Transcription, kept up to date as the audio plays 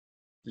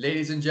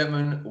Ladies and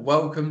gentlemen,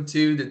 welcome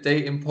to the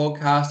Dating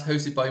Podcast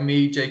hosted by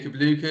me, Jacob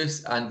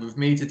Lucas. And with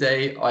me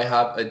today, I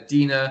have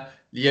Adina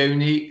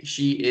Leone.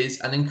 She is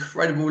an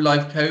incredible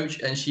life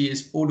coach and she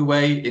is all the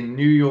way in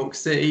New York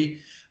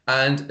City.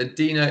 And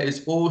Adina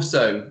is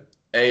also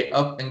a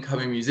up and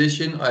coming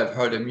musician. I have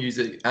heard her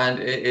music and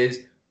it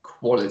is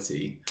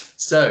quality.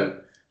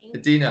 So,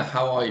 Adina,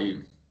 how are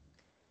you?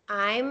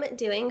 I'm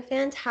doing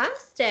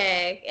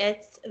fantastic.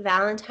 It's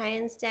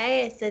Valentine's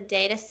Day. It's a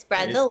day to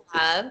spread the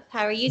love.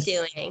 How are you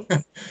doing?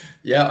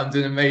 Yeah, I'm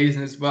doing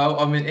amazing as well.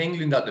 I'm in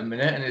England at the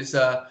minute and it's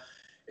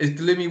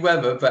gloomy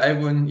weather, but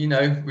everyone,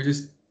 we're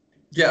just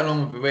getting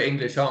on with it. We're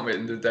English, aren't we, at the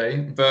end of the day?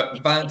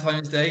 But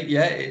Valentine's Day,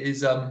 yeah, it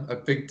is a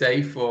big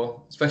day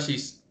for especially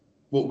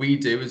what we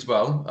do as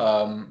well.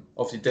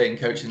 Obviously dating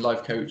coaching,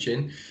 life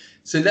coaching.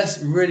 So let's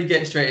really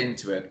get straight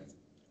into it.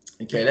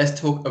 Okay,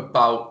 let's talk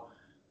about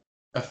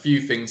a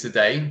few things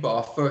today, but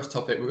our first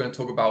topic, we're going to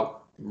talk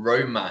about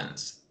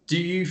romance. Do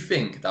you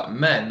think that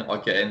men are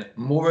getting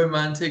more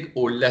romantic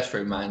or less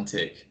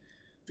romantic?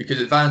 Because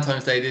at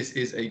Valentine's Day, this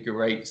is a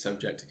great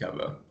subject to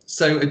cover.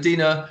 So,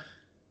 Adina,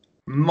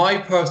 my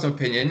personal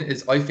opinion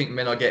is I think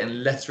men are getting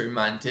less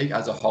romantic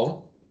as a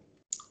whole.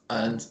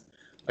 And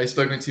I've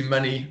spoken to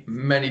many,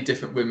 many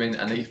different women,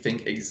 and they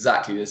think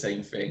exactly the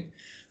same thing.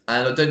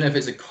 And I don't know if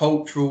it's a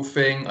cultural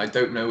thing. I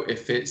don't know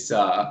if it's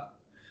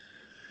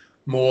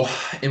more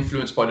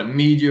influenced by the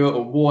media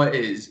or what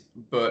it is,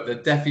 but there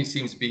definitely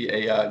seems to be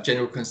a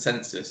general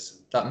consensus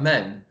that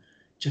men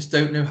just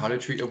don't know how to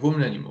treat a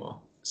woman anymore.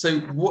 So,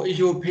 what is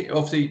your opinion?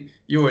 Obviously,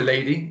 you're a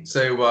lady,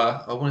 so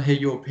I want to hear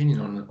your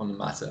opinion on the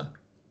matter.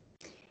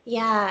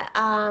 Yeah,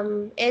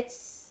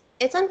 it's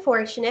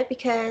unfortunate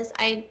because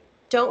I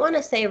don't want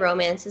to say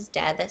romance is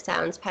dead. That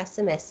sounds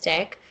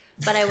pessimistic,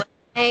 but I would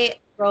say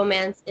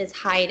romance is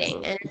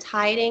hiding, and it's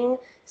hiding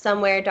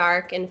somewhere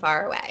dark and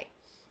far away.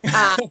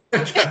 Um,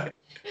 Okay.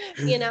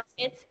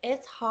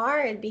 it's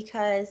hard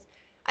because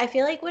I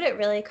feel like what it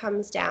really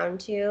comes down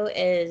to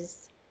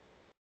is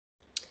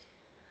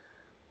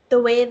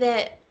the way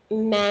that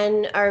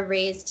men are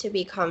raised to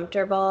be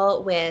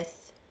comfortable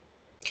with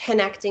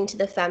connecting to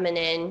the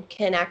feminine,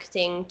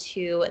 connecting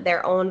to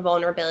their own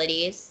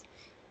vulnerabilities.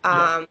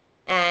 Yeah.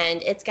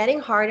 And it's getting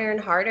harder and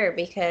harder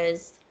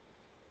because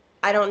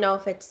I don't know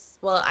if it's,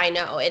 well, I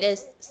know it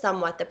is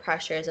somewhat the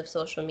pressures of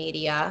social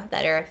media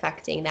that are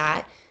affecting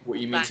that. What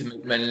you mean But to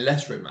make men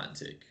less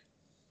romantic?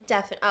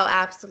 definitely, oh,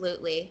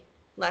 absolutely.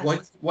 Why?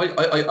 Less. Why?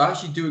 I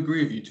actually do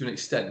agree with you to an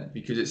extent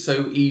because it's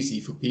so easy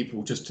for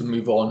people just to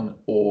move on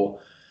or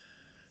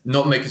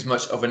not make as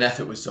much of an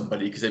effort with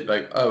somebody because they're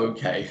like, oh,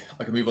 okay,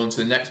 I can move on to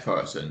the next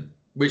person,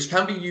 which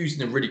can be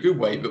used in a really good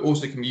way, but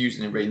also can be used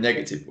in a really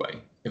negative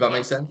way, if that Yeah.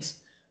 makes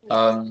sense. Yes.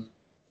 Um,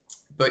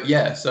 but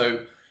yeah,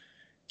 so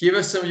give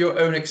us some of your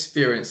own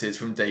experiences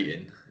from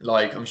dating.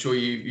 Like, I'm sure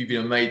you've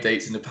been on many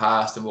dates in the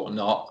past and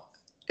whatnot.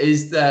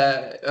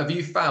 Have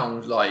you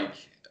found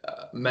like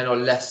men are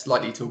less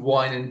likely to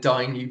wine and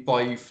dine you,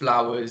 buy you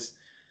flowers?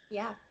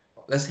 Yeah.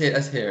 Let's hear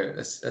it.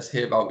 Let's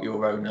hear about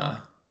your own.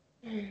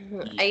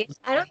 I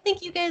don't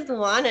think you guys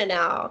want to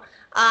know.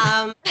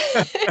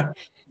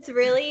 It's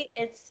really,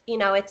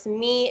 it's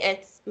me,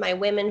 it's my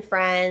women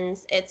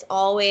friends. It's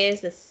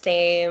always the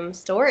same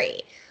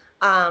story.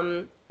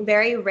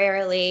 Very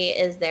rarely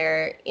is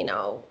there,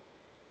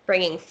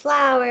 bringing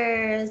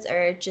flowers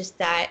or just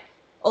that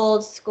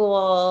old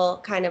school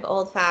kind of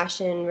old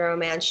fashioned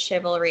romance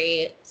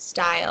chivalry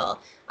style.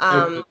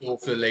 Open Um, door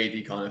for the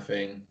lady kind of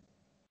thing.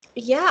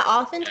 yeah, Yeah.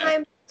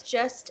 oftentimes it's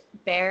just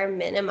bare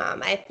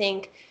minimum.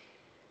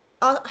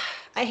 I'll,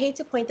 I hate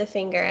to point the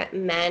finger at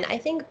men. I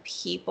think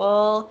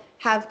people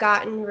have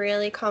gotten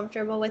really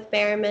comfortable with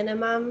bare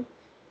minimum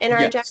in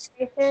our Yes.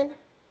 generation.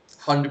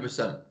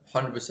 100%.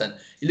 100%.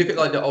 You look at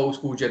like the old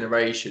school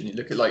generation, you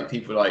look at like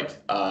people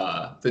like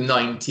the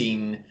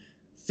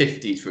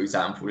 1950s, for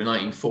example, the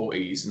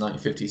 1940s, the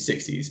 1950s,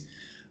 60s.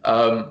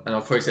 And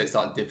I'll probably say it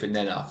started dipping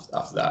then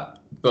after that.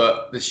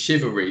 But the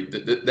chivalry,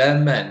 their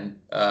men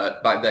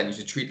back then used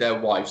to treat their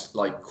wives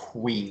like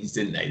queens,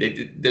 didn't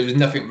they? There was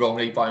nothing wrong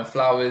with buying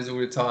flowers all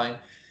the time.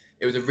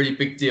 It was a really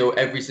big deal.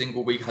 Every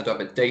single week had to have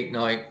a date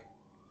night.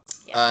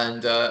 Yeah.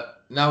 And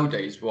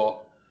nowadays,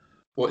 what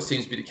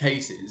seems to be the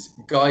case is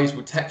guys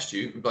will text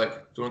you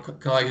like,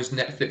 "Can I just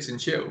Netflix and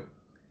chill?"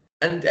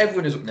 And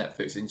everyone knows what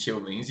Netflix and chill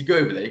means. You go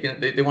over there,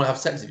 they want to have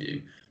sex with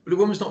you, but the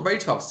woman's not ready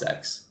to have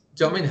sex.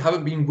 Do you know what I mean? They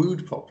haven't been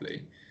wooed properly.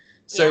 Yeah.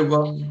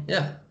 So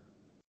yeah,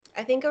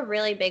 I think a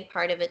really big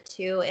part of it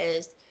too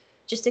is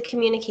just a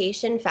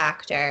communication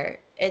factor.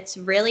 It's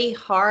really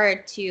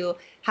hard to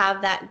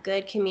have that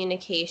good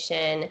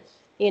communication,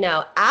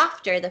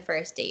 after the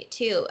first date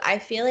too. I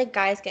feel like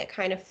guys get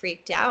kind of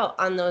freaked out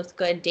on those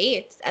good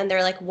dates and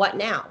they're like, what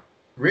now?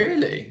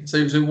 really.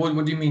 So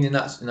what do you mean in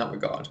that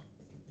regard?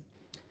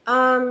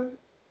 Um,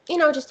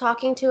 just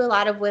talking to a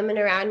lot of women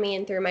around me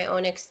and through my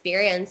own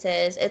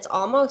experiences, it's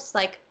almost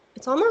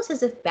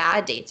as if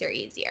bad dates are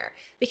easier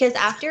because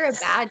after a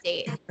bad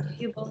date,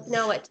 you both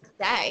know what to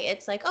say.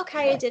 It's like,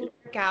 okay, it didn't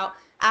work out.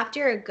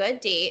 After a good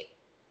date,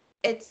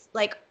 it's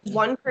like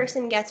one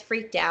person gets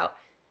freaked out,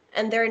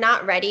 and they're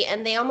not ready,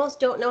 and they almost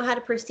don't know how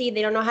to proceed.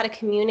 They don't know how to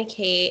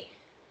communicate.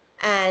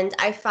 And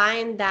I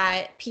find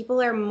that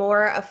people are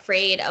more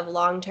afraid of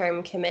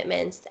long-term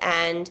commitments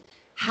and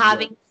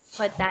having to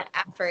put that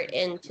effort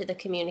into the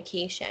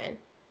communication.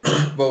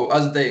 Well,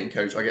 as a dating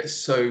coach, I get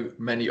so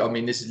many. I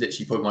mean, this is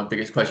literally probably my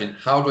biggest question.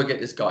 How do I get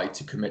this guy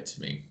to commit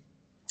to me?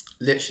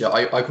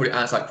 Literally, I probably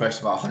answer that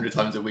question about 100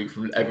 times a week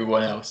from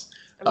everyone else.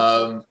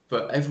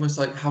 But everyone's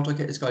like, how do I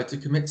get this guy to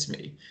commit to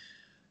me?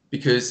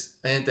 Because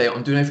at the end of the day,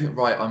 I'm doing everything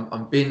right.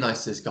 I'm being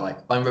nice to this guy.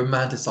 I'm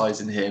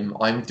romanticizing him.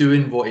 I'm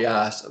doing what he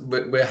asks.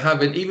 We're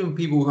having, even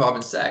people who are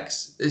having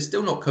sex, they're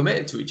still not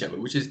committed to each other,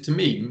 which is, to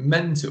me,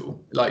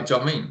 mental. Like, do you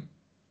know what I mean?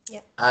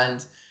 Yeah.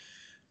 And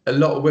a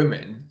lot of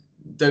women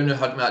don't know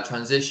how to make that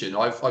transition.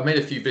 I've made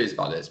a few videos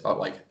about this, about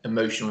like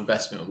emotional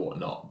investment and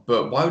whatnot.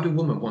 But why would a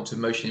woman want to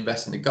emotionally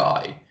invest in a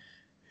guy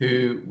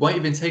who won't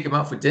even take them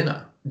out for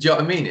dinner? Do you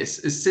know what I mean? It's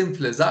as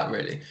simple as that,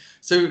 really.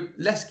 So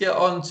let's get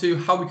on to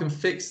how we can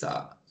fix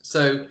that.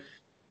 So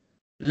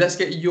let's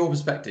get your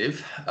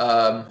perspective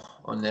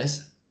on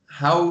this.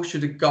 How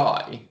should a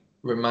guy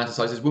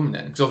romanticize his woman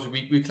then? Because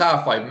obviously we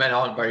clarified men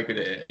aren't very good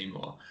at it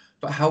anymore.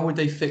 But how would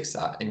they fix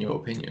that, in your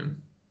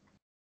opinion?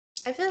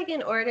 I feel like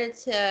in order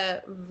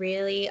to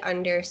really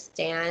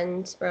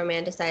understand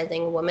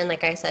romanticizing a woman,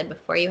 like I said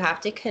before, you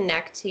have to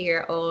connect to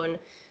your own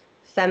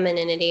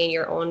femininity and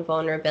your own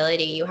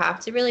vulnerability. You have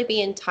to really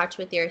be in touch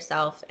with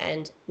yourself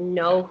and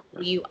know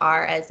who you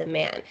are as a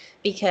man,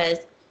 because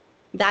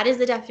that is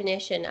the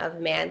definition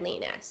of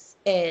manliness,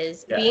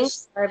 is being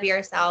sure of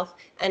yourself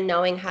and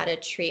knowing how to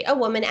treat a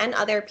woman and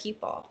other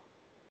people.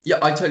 Yeah,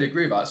 I totally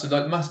agree with that. So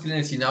like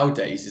masculinity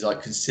nowadays is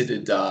like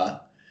considered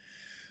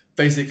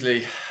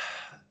basically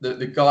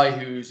the guy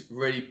who's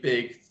really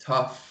big,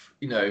 tough,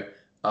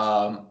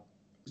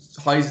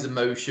 hides his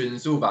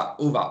emotions, all that.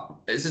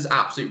 It's just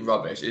absolute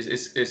rubbish.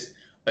 It's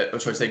I'm trying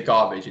to say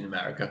garbage in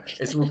America.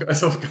 It's all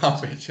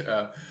garbage.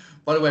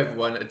 By the way,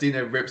 everyone,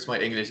 Adina rips my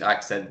English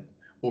accent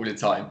all the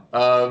time.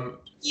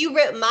 You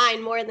rip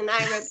mine more than I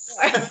rip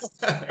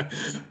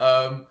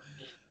yours.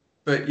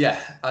 But yeah,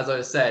 as I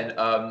was saying,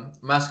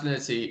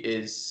 masculinity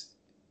is,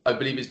 I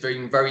believe, it's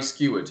very, very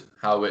skewed.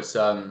 How it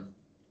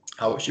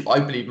should. I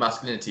believe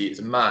masculinity is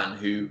a man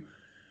who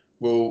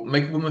will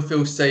make a woman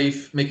feel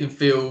safe, make him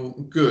feel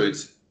good,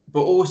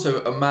 but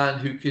also a man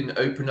who can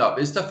open up.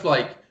 It's stuff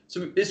like,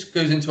 so this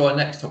goes into our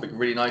next topic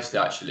really nicely,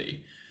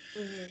 actually.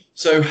 Mm-hmm.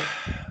 So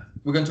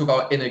we're going to talk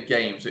about inner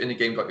games, so inner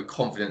games like your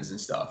confidence and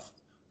stuff.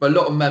 But a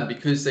lot of men,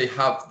 because they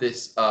have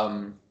this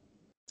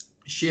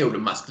shield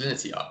of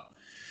masculinity up,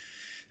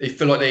 they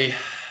feel like they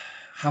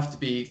have to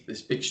be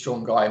this big,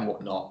 strong guy and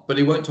whatnot, but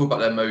they won't talk about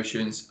their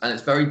emotions, and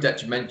it's very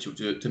detrimental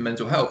to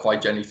mental health. I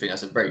generally think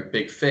that's a very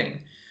big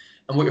thing.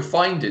 And what you'll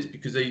find is,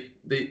 because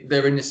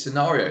they're in this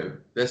scenario,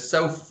 their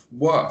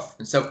self-worth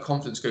and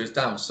self-confidence goes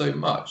down so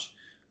much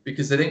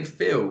because they don't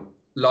feel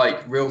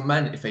like real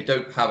men if they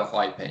don't have a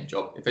high-paying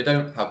job, if they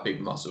don't have big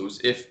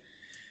muscles, if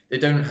they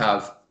don't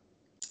have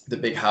the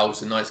big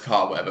house, a nice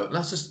car, whatever. And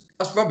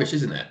that's rubbish,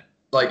 isn't it?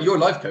 Like, you're a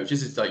life coach.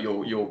 This is like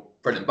your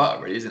bread and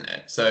butter, really, isn't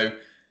it? So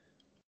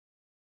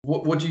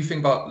what do you think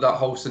about that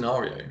whole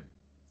scenario?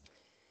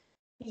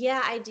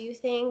 Yeah, I do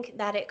think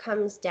that it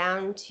comes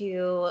down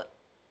to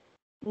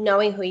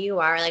knowing who you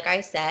are, like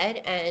I said,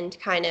 and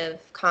kind of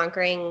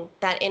conquering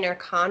that inner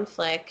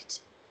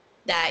conflict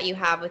that you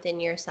have within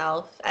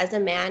yourself as a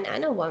man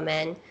and a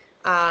woman.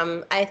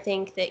 I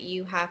think that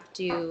you have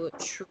to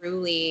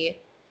truly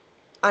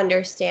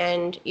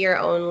understand your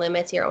own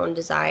limits, your own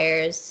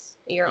desires,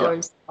 your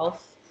own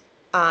self,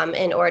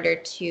 in order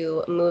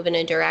to move in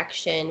a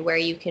direction where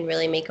you can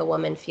really make a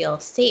woman feel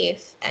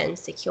safe and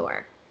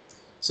secure.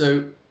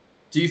 So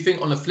do you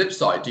think, on the flip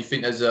side, do you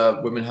think there's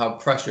women have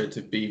pressure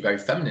to be very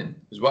feminine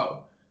as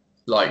well?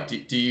 Like,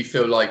 do you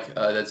feel like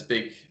there's a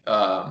big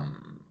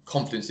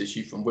confidence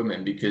issue from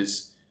women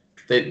because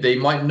they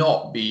might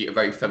not be a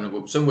very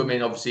feminine? Some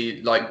women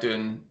obviously like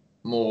doing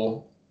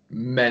more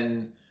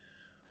men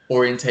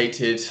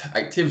orientated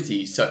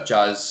activities, such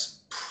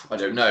as, I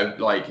don't know,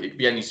 like it could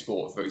be any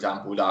sport, for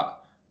example, that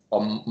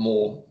are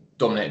more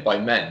dominated by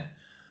men,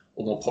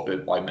 or more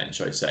popular by men,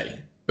 should I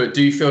say. But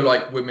do you feel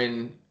like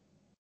women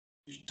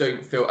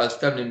don't feel as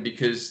feminine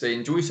because they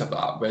enjoy stuff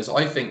like that? Whereas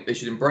I think they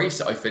should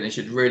embrace it. I think they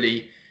should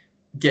really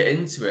get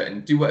into it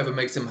and do whatever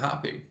makes them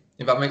happy,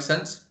 if that makes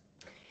sense.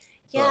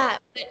 Yeah,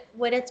 but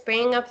what it's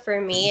bringing up for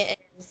me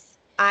is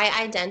I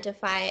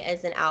identify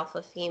as an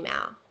alpha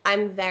female.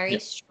 I'm very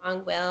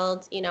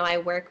strong-willed. I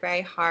work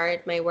very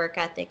hard. My work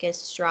ethic is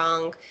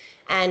strong.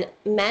 And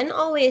men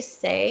always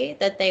say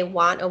that they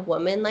want a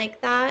woman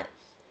like that,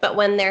 but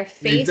when they're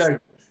faced...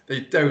 They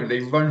don't. They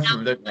run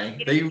from them, don't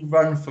they? They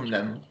run from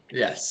them.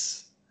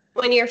 Yes.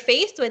 When you're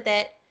faced with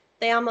it,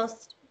 they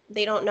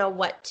don't know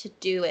what to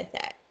do with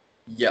it.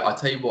 Yeah, I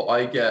tell you what,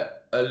 I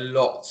get a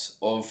lot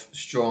of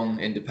strong,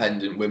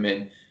 independent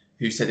women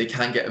who say they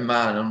can't get a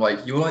man. I'm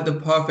like, you're like the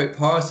perfect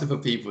person for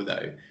people,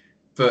 though.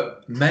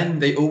 But men,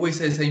 they always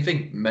say the same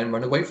thing. Men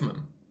run away from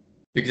them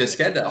because they're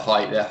scared their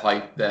high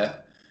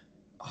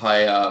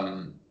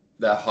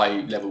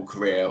level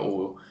career,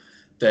 or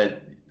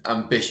their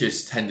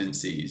ambitious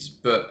tendencies.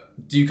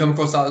 But do you come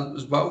across that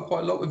as well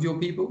quite a lot with your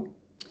people?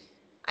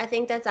 I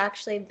think that's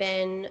actually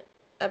been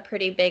a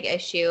pretty big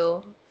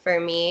issue for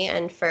me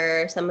and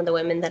for some of the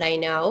women that I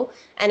know.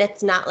 And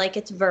it's not like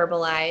it's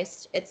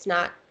verbalized. It's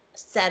not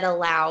said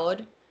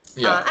aloud.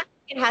 Yeah. I think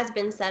it has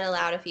been said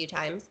aloud a few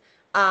times.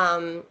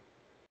 Um,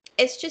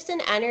 it's just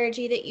an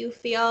energy that you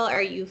feel,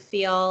 or you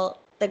feel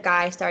the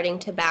guy starting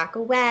to back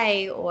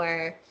away,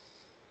 or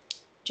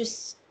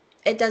just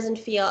it doesn't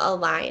feel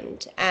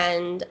aligned.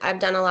 And I've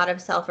done a lot of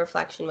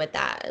self-reflection with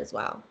that as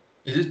well.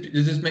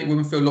 Does this make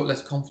women feel a lot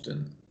less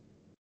confident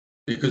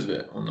because of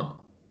it or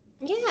not?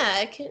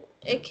 Yeah,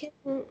 it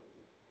can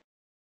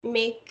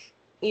make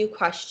you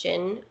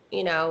question,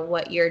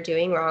 what you're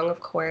doing wrong, of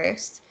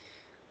course.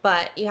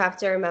 But you have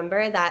to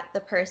remember that the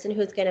person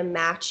who's going to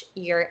match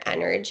your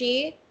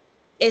energy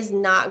is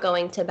not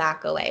going to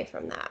back away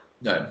from that.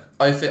 No,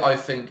 I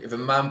think if a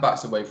man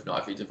backs away from that, I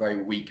think he's a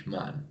very weak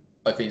man.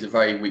 I think he's a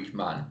very weak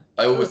man.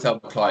 I always tell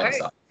my clients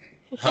that.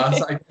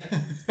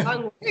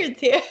 Wrong words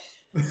here.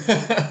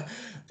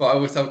 But I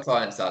always tell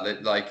clients that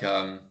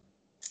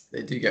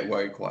they do get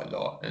worried quite a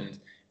lot, and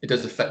it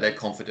does affect their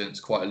confidence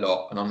quite a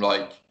lot. And I'm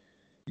like,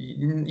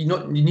 you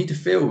need to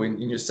feel in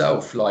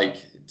yourself,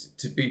 like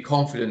to be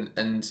confident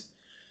and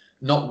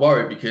not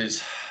worry,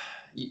 because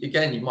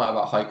again, you might have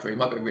a high career, you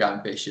might be really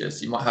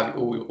ambitious, you might have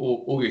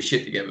all your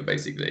shit together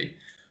basically,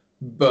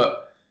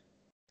 but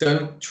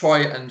don't try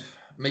and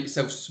make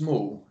yourself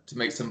small to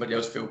make somebody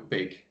else feel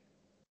big.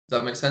 Does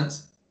that make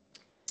sense?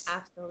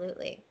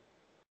 Absolutely.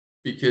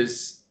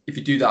 Because if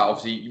you do that,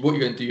 obviously what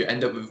you're going to do, you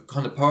end up with a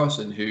kind of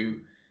person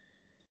who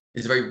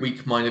is a very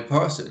weak-minded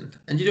person,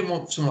 and you don't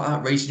want someone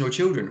like that raising your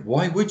children.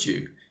 Why would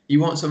you? You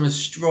want someone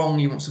strong,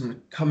 you want someone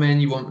to come in,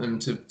 you want them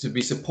to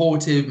be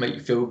supportive, make you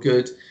feel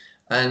good,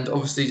 and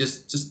obviously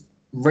just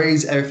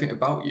raise everything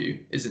about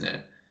you, isn't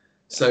it?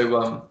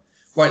 So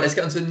right, let's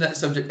get on to the next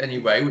subject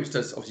anyway, which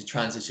does obviously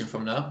transition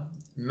from that.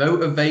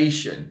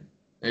 Motivation.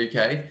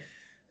 Okay,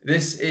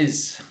 this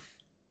is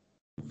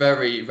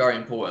very, very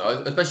important.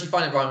 I especially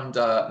find it around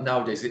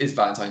nowadays. It is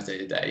Valentine's Day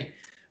today.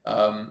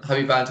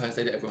 Happy Valentine's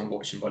Day to everyone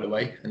watching, by the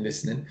way, and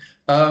listening.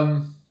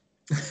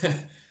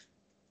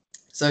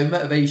 So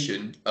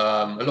motivation,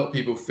 a lot of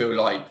people feel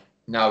like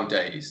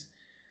nowadays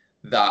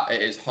that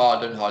it is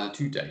harder and harder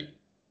to date,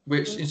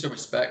 which in some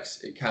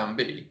respects it can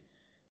be.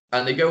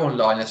 And they go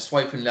online, they're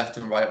swiping left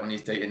and right on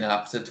these dating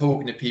apps, they're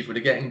talking to people,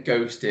 they're getting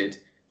ghosted,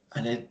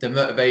 and the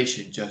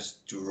motivation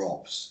just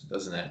drops,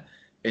 doesn't it?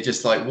 It's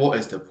just like, what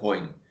is the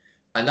point?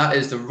 And that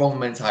is the wrong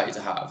mentality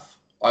to have.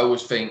 I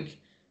always think,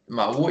 no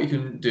matter what you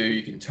can do,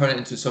 you can turn it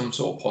into some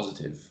sort of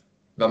positive. Does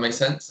that make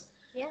sense?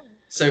 Yeah.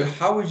 So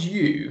how would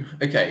you,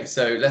 okay,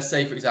 so let's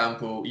say, for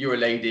example, you're a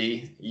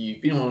lady,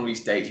 you've been on all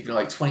these dates, you've been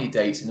on like 20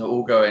 dates, and they're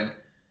all going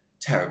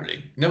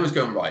terribly. No one's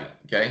going right,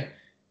 okay?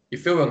 You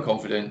feel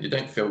unconfident, you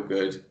don't feel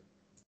good,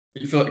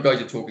 you feel like the guys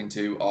you're talking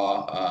to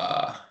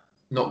are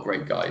not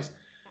great guys.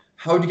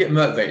 How would you get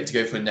motivated to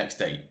go for the next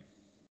date?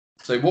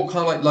 So what kind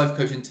of like life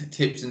coaching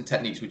tips and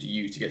techniques would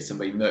you use to get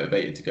somebody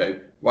motivated to go,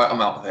 right,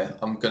 I'm out here,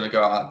 I'm going to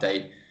go out that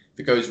date.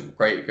 If it goes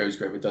great, it goes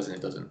great. If it doesn't,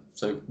 it doesn't.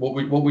 So what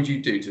would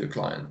you do to a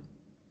client?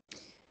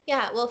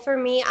 Yeah, well, for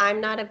me,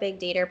 I'm not a big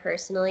dater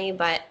personally,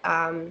 but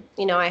I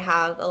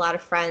have a lot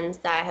of friends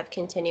that have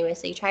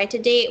continuously tried to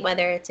date,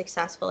 whether it's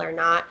successful or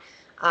not.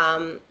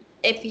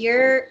 If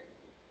you're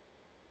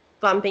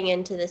bumping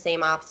into the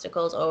same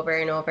obstacles over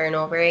and over and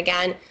over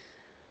again,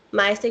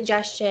 my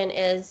suggestion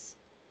is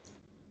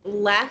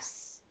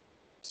less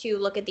to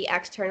look at the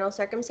external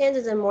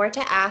circumstances and more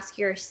to ask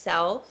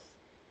yourself,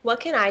 what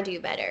can I do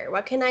better?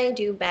 What can I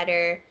do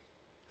better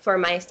for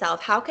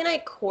myself? How can I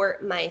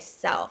court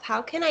myself?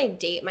 How can I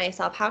date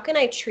myself? How can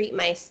I treat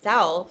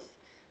myself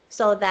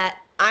so that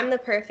I'm the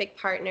perfect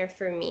partner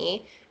for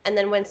me? And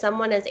then when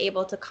someone is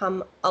able to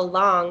come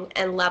along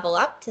and level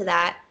up to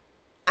that,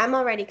 I'm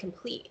already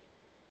complete.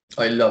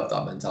 I love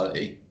that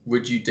mentality.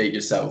 Would you date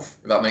yourself?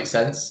 If that makes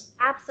sense?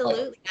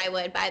 Absolutely, I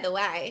would, by the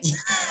way.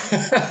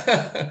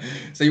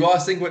 So you are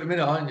single at the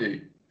minute, aren't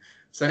you?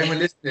 So anyone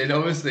listening,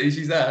 obviously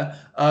she's there.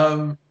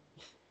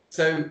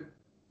 So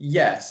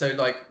yeah, so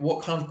like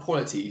what kind of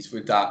qualities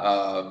would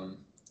that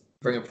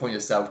bring upon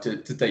yourself to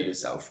date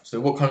yourself?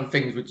 So what kind of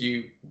things would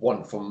you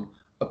want from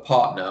a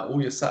partner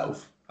or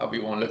yourself, however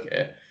you want to look at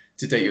it,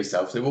 to date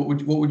yourself? So what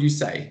would you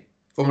say?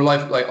 From a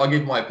life, like I'll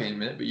give my opinion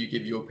in a minute, but you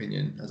give your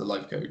opinion as a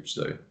life coach.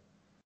 So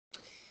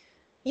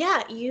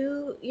yeah,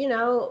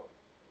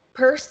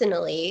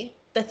 personally,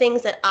 the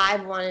things that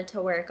I've wanted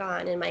to work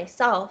on in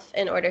myself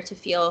in order to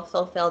feel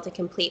fulfilled and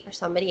complete for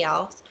somebody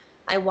else.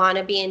 I want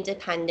to be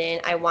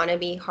independent. I want to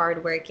be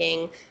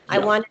hardworking. Yeah. I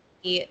want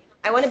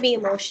to be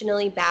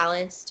emotionally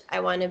balanced. I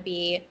want to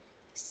be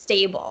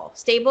stable.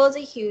 Stable is a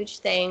huge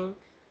thing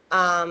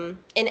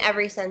in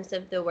every sense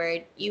of the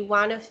word. You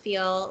want to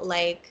feel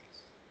like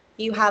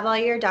you have all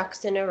your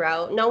ducks in a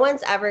row. No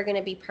one's ever going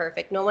to be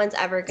perfect. No one's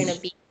ever going to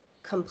be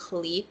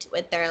complete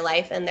with their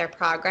life and their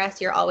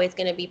progress. You're always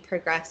going to be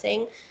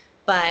progressing.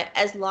 But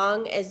as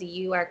long as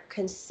you are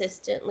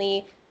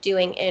consistently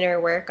doing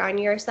inner work on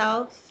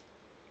yourself,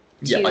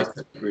 Yeah, I to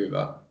totally agree with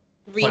that.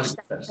 reach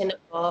that 100%.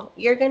 pinnacle,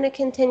 you're going to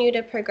continue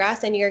to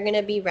progress and you're going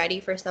to be ready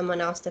for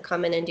someone else to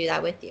come in and do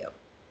that with you.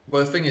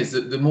 Well, the thing is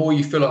that the more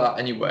you feel like that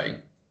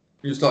anyway,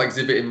 you start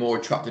exhibiting more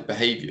attractive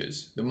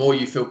behaviors. The more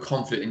you feel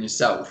confident in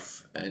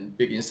yourself and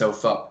bigging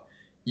yourself up,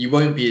 you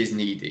won't be as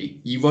needy.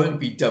 You won't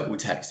be double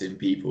texting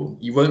people.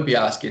 You won't be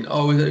asking,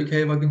 "Oh, is it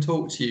okay if I can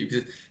talk to you?"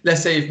 Because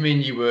let's say if me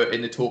and you were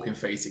in the talking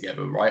phase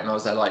together, right? And I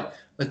was there like,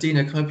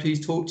 "Adina, can I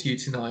please talk to you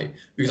tonight?"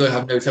 Because I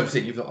have no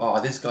self-esteem. You'd be like,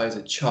 "Oh, this guy's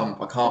a chump.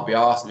 I can't be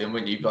asked of him."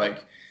 Wouldn't you?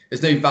 Like,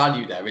 there's no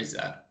value there, is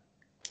there?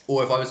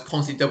 Or if I was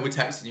constantly double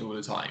texting you all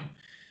the time,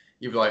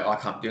 you'd be like, I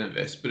can't do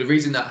this. But the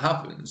reason that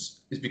happens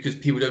is because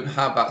people don't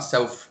have that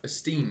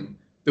self-esteem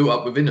built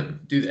up within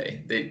them, do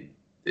they?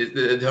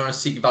 They're trying to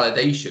seek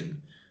validation,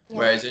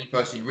 whereas the only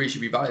person you really should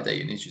be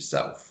validating is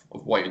yourself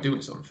of why you're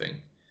doing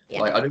something.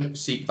 Yeah. Like, I don't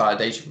seek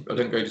validation. I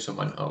don't go to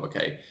someone, oh,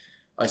 okay,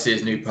 I see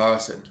this new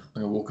person.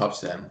 I'm going to walk up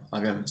to them.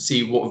 I'm going to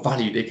see what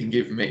value they can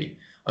give me.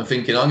 I'm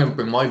thinking, I'm going to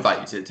bring my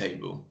value to the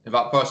table. If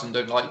that person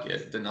don't like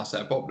it, then that's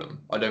their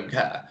problem. I don't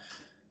care.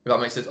 If that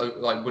makes sense,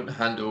 I wouldn't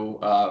handle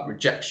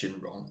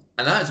rejection wrong.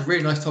 And that's a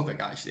really nice topic,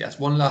 actually. That's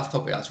one last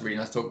topic that's really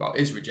nice to talk about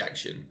is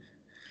rejection.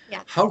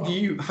 Yeah. How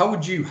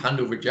would you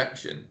handle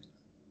rejection?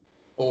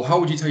 Or how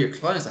would you tell your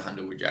clients to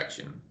handle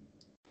rejection?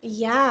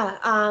 Yeah.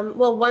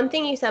 Well, one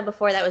thing you said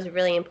before that was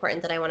really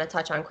important that I want to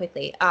touch on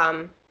quickly.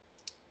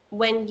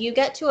 When you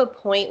get to a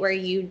point where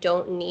you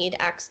don't need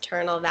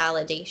external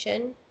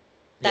validation,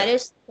 that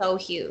is so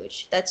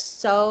huge. That's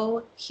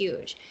so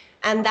huge.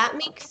 And that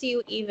makes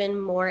you even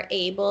more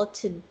able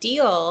to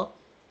deal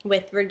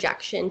with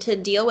rejection, to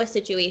deal with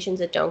situations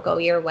that don't go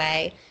your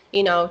way,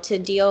 to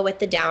deal with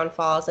the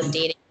downfalls of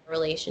dating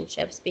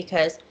relationships,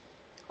 because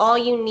all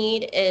you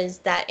need is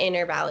that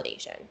inner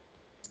validation.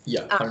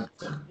 Yeah,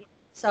 100%.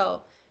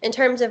 So in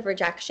terms of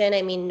rejection,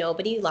 I mean,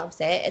 nobody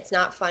loves it. It's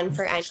not fun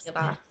for any of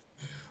us.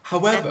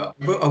 However,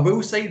 I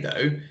will say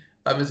though,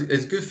 as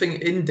a good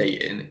thing in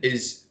dating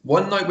is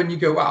one night when you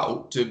go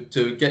out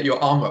to get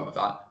your arm up with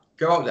that,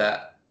 go out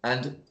there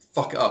and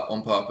fuck it up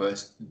on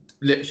purpose.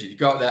 Literally,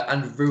 go out there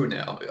and ruin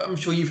it. I'm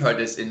sure you've heard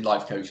this in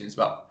life coaching as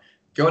well.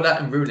 Go out there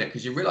and ruin it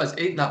because you realize it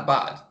ain't that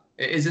bad.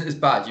 It isn't as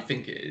bad as you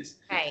think it is.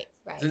 Right.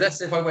 So let's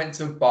say if I went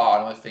to a bar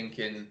and I was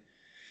thinking,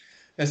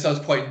 let's say I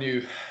was quite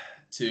new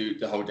to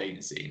the whole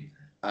dating scene.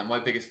 And my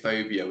biggest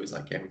phobia was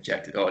like getting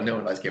rejected. Oh, no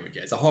one likes getting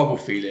rejected. It's a horrible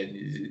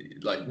feeling.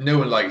 Like no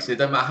one likes it.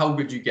 No matter how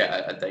good you get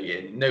at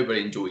dating,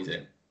 nobody enjoys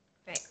it.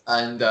 Right.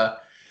 And a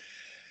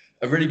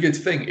really good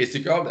thing is to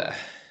go out there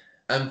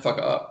and fuck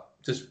it up.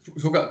 Just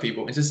talk up to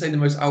people and just say the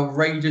most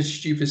outrageous,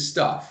 stupid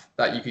stuff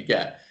that you could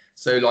get.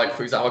 So, like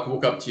for example, I could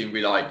walk up to you and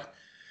be like,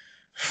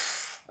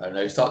 I don't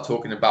know, start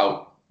talking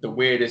about the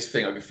weirdest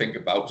thing I could think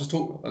about. Just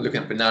talk. I'm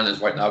looking at bananas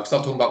right now.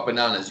 Start talking about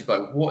bananas. You'd be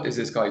like, what is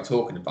this guy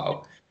talking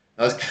about?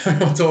 That's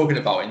what I'm talking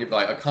about, and you're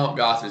like, I can't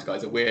be asked, this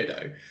guy's a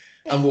weirdo,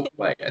 and walk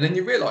away. And then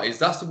you realise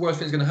that's the worst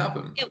thing that's going to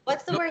happen. Yeah,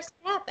 what's the worst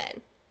to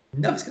happen?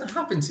 Nothing's going to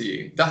happen to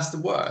you. That's the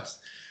worst.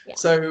 Yeah.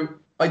 So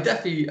I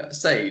definitely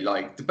say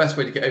like the best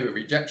way to get over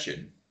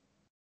rejection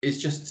is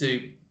just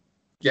to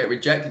get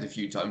rejected a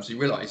few times. So you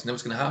realise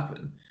nothing's going to happen,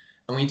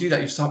 and when you do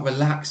that, you start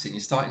relaxing. You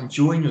start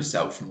enjoying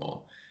yourself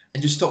more,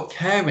 and you stop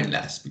caring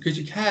less because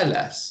you care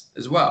less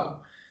as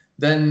well.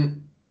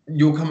 Then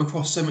you'll come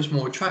across so much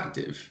more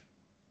attractive.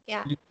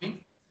 Yeah. You know what I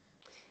mean?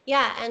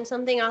 Yeah, and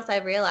something else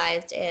I've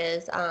realized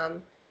is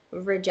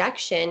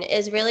rejection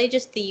is really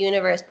just the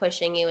universe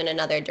pushing you in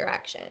another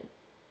direction.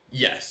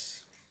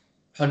 Yes,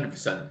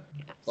 100%.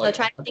 So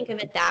try to think of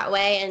it that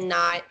way and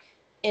not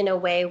in a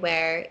way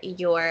where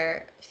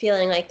you're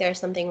feeling like there's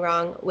something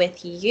wrong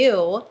with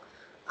you.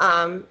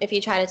 If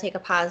you try to take a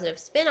positive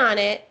spin on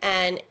it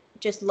and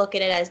just look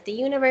at it as the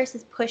universe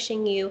is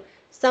pushing you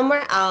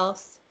somewhere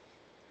else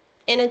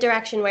in a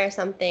direction where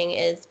something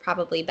is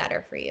probably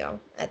better for you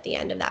at the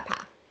end of that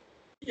path.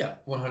 Yeah,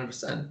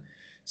 100%.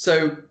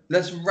 So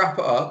let's wrap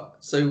it up.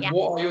 So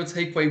what are your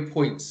takeaway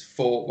points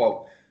for,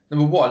 well,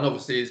 number one,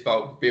 obviously, is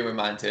about being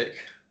romantic.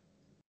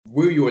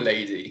 Woo your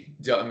lady.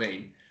 Do you know what I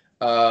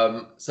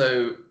mean?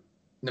 So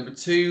number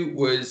two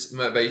was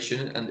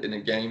motivation and in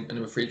a game, and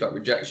number three is about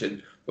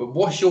rejection. But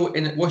what's your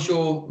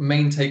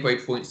main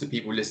takeaway points to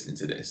people listening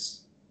to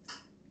this?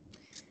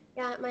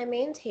 Yeah, my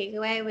main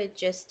takeaway would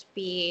just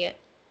be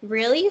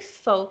really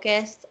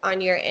focus on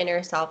your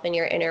inner self and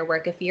your inner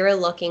work. If you're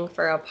looking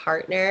for a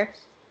partner,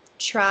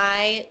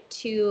 try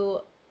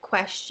to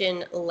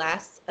question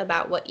less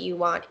about what you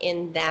want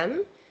in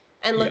them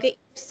and look at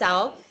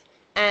yourself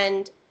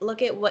and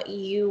look at what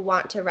you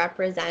want to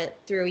represent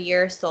through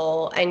your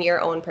soul and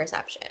your own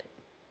perception.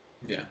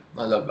 Yeah,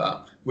 I love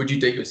that. Would you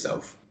date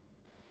yourself?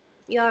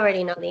 You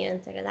already know the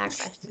answer to that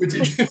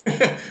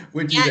question.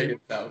 Would you date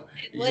yourself?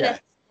 I would at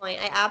this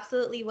point. I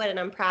absolutely would, and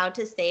I'm proud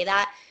to say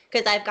that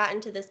because I've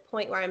gotten to this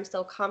point where I'm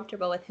so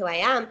comfortable with who I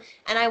am,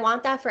 and I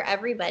want that for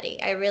everybody.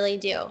 I really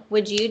do.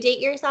 Would you date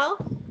yourself?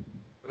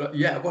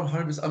 Yeah,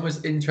 100%. I'm the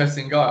most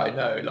interesting guy I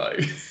know.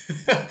 Like,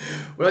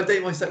 would I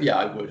date myself? Yeah,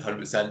 I would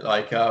 100%.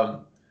 Like,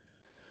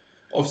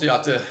 Obviously, I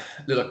have to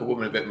look like a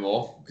woman a bit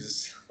more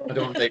because I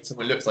don't want to date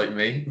someone who looks like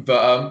me.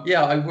 But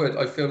yeah, I would.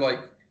 I feel like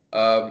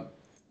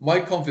my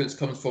confidence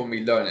comes from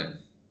me learning.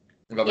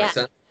 If that Yeah, makes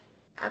sense.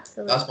 That's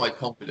absolutely. my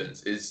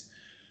confidence. Is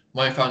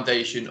my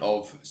foundation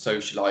of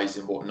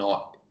socializing,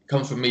 whatnot,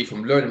 comes from me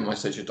from learning my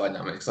social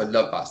dynamics. I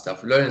love that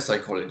stuff. Learning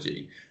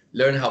psychology,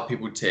 learning how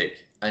people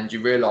tick, and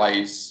you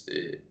realize.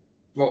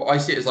 Well, I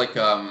see it as like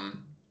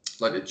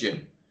the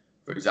gym,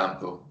 for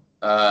example.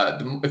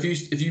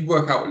 If you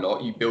work out a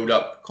lot, you build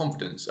up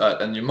confidence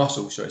and your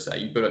muscle, should I say?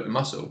 You build up your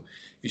muscle.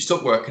 If you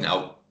stop working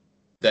out,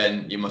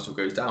 then your muscle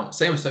goes down.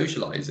 Same with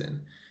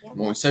socializing. Yeah. The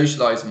more you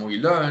socialize, the more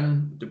you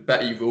learn, the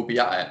better you will be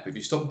at it. But if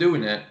you stop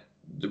doing it,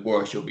 the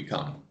worse you'll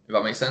become. If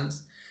that makes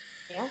sense.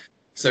 Yeah.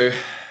 So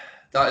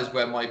that is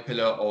where my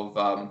pillar of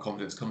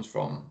confidence comes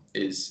from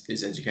is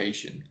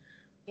education.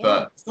 Yeah.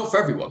 But it's not for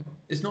everyone.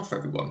 It's not for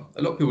everyone.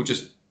 A lot of people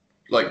just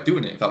like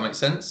doing it. If that makes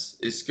sense,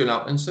 is going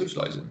out and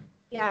socializing.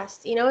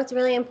 Yes, it's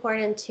really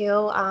important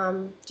too,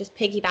 just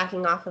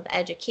piggybacking off of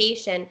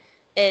education,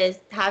 is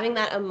having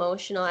that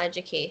emotional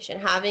education,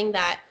 having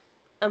that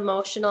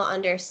emotional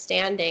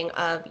understanding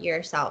of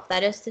yourself.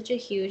 That is such a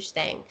huge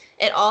thing.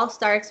 It all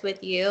starts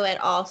with you, it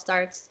all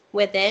starts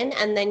within,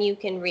 and then you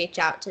can reach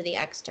out to the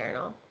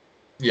external.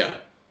 Yeah,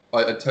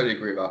 I totally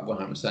agree with that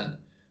 100%.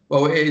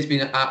 Well, it has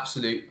been an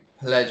absolute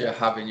pleasure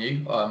having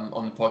you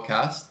on the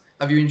podcast.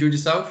 Have you enjoyed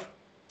yourself?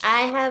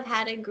 I have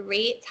had a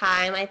great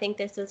time. I think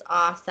this was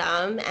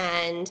awesome,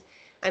 and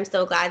I'm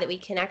so glad that we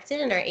connected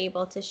and are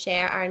able to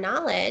share our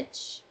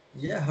knowledge.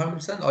 Yeah,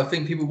 100%. I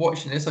think people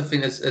watching this, I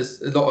think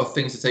there's a lot of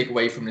things to take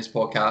away from this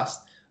podcast.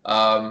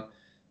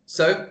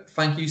 So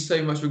thank you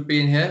so much for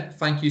being here.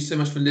 Thank you so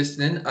much for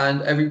listening.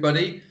 And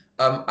everybody,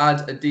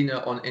 add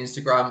Adina on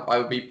Instagram. I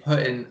will be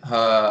putting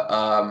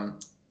her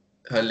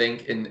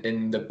link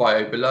in the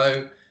bio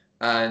below,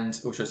 and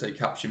or should I say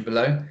caption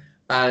below.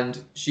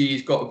 And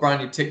she's got a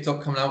brand new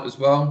TikTok coming out as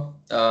well.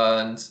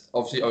 And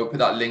obviously I'll put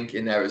that link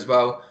in there as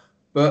well.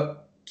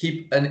 But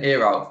keep an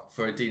ear out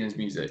for Adina's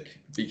music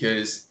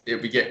because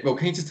it'll be well,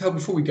 can you just tell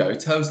before we go,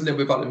 tell us a little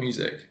bit about the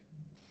music.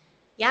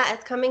 Yeah,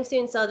 it's coming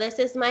soon. So this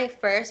is my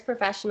first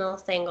professional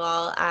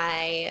single.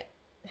 I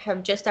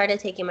have just started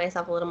taking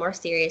myself a little more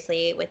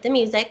seriously with the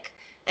music.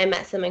 I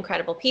met some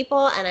incredible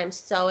people, and I'm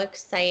so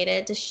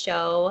excited to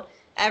show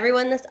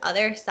everyone this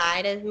other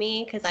side of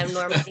me because I'm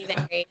normally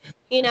very,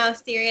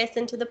 serious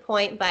and to the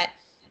point, but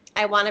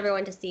I want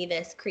everyone to see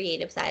this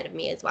creative side of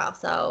me as well.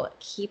 So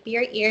keep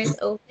your ears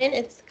open.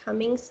 It's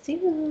coming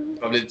soon.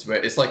 I'm into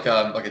it. It's like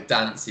a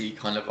dancey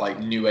kind of like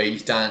new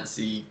age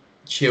dancey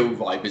chill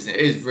vibe, isn't it?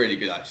 It is really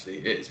good actually.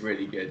 It is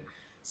really good.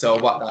 So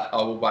I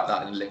will whack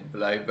that in the link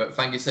below. But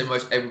thank you so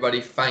much,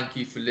 everybody. Thank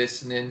you for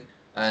listening,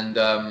 and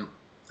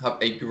have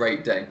a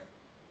great day.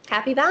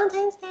 Happy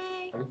Valentine's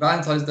Day. Happy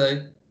Valentine's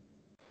Day.